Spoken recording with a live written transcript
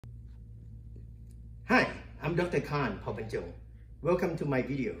I'm Dr. Khan Paupanjong. Welcome to my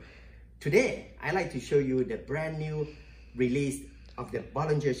video. Today, I'd like to show you the brand new release of the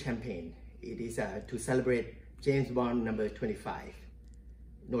Bollinger champagne. It is to celebrate James Bond number 25,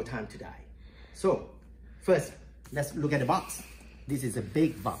 No Time to Die. So, first, let's look at the box. This is a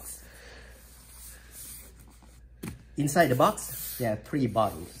big box. Inside the box, there are 3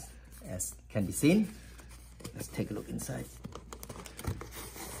 bottles, as can be seen. Let's take a look inside.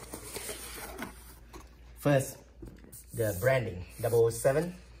 First, the branding,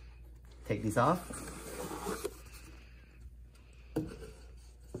 007. Take this off.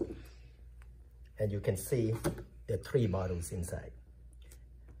 And you can see the 3 bottles inside.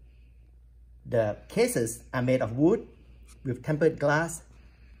 The cases are made of wood with tempered glass,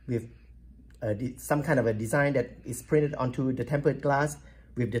 with some kind of a design that is printed onto the tempered glass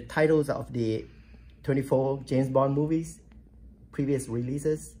with the titles of the 24 James Bond movies, previous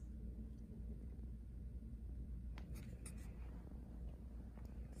releases.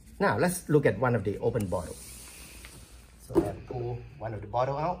 Now let's look at one of the open bottles. So I pull one of the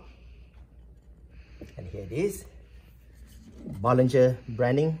bottle out, and here it is. Bollinger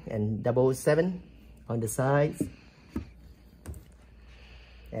branding and 007 on the sides.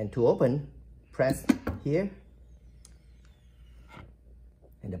 And to open, press here,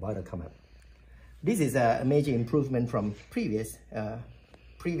 and the bottle come up. This is a major improvement from previous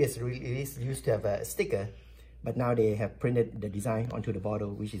release. Used to have a sticker, but now they have printed the design onto the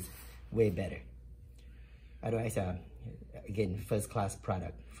bottle, which is way better. Otherwise, again, first-class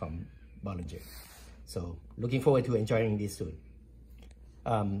product from Bollinger. So, looking forward to enjoying this soon.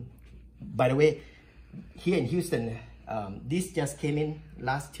 By the way, here in Houston, this just came in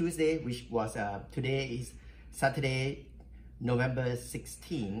last Tuesday, which was, today is Saturday, November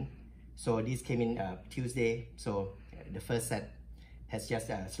 16. So this came in Tuesday. So the first set has just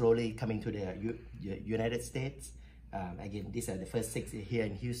slowly coming to the United States. Again, these are the first 6 here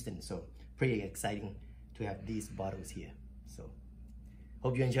in Houston. So pretty exciting to have these bottles here. So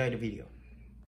hope you enjoyed the video.